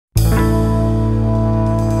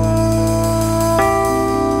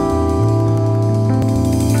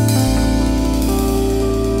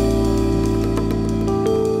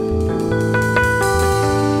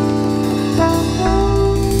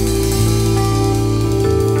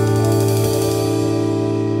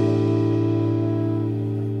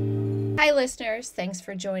listeners, thanks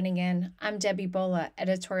for joining in. I'm Debbie Bolla,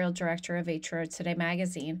 Editorial Director of HRO Today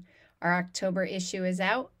magazine. Our October issue is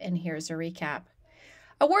out, and here's a recap.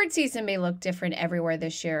 Award season may look different everywhere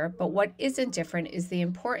this year, but what isn't different is the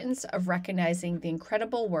importance of recognizing the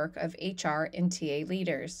incredible work of HR and TA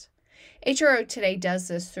leaders. HRO Today does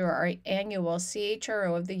this through our annual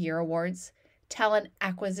CHRO of the Year Awards, Talent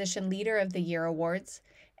Acquisition Leader of the Year Awards,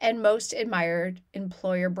 and Most Admired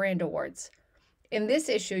Employer Brand Awards. In this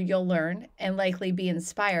issue, you'll learn and likely be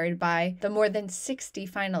inspired by the more than 60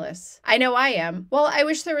 finalists. I know I am. While I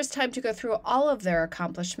wish there was time to go through all of their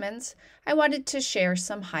accomplishments, I wanted to share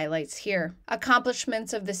some highlights here.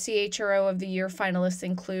 Accomplishments of the CHRO of the Year finalists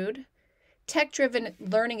include tech-driven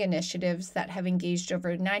learning initiatives that have engaged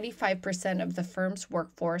over 95% of the firm's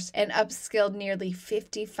workforce and upskilled nearly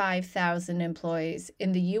 55,000 employees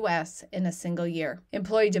in the U.S. in a single year.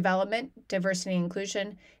 Employee development, diversity and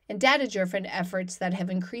inclusion, and data-driven efforts that have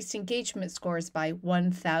increased engagement scores by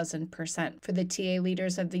 1,000%. For the TA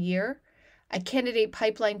Leaders of the Year, a candidate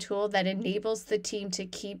pipeline tool that enables the team to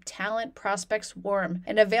keep talent prospects warm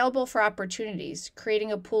and available for opportunities,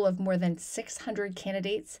 creating a pool of more than 600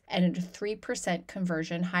 candidates and a 3%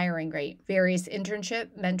 conversion hiring rate. Various internship,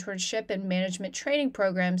 mentorship, and management training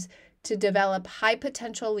programs to develop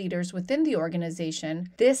high-potential leaders within the organization.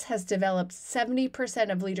 This has developed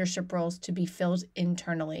 70% of leadership roles to be filled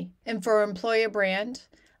internally. And for employer brand,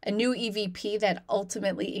 a new EVP that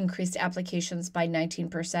ultimately increased applications by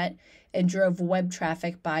 19% and drove web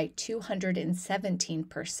traffic by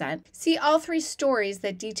 217%. See all three stories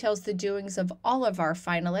that details the doings of all of our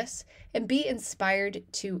finalists and be inspired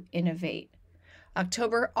to innovate.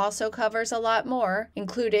 October also covers a lot more,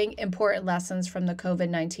 including important lessons from the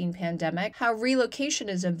COVID-19 pandemic, how relocation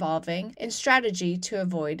is evolving, and strategy to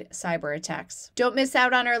avoid cyber attacks. Don't miss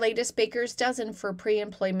out on our latest Baker's Dozen for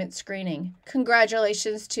pre-employment screening.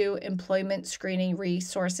 Congratulations to Employment Screening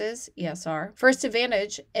Resources, ESR, First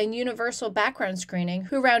Advantage, and Universal Background Screening,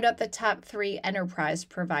 who round up the top 3 enterprise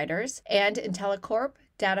providers, and IntelliCorp,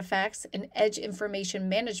 DataFax, and Edge Information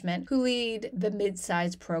Management, who lead the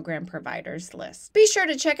mid-size program providers list. Be sure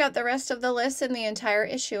to check out the rest of the list and the entire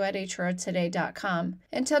issue at HROtoday.com.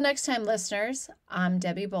 Until next time, listeners, I'm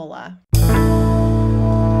Debbie Bolla.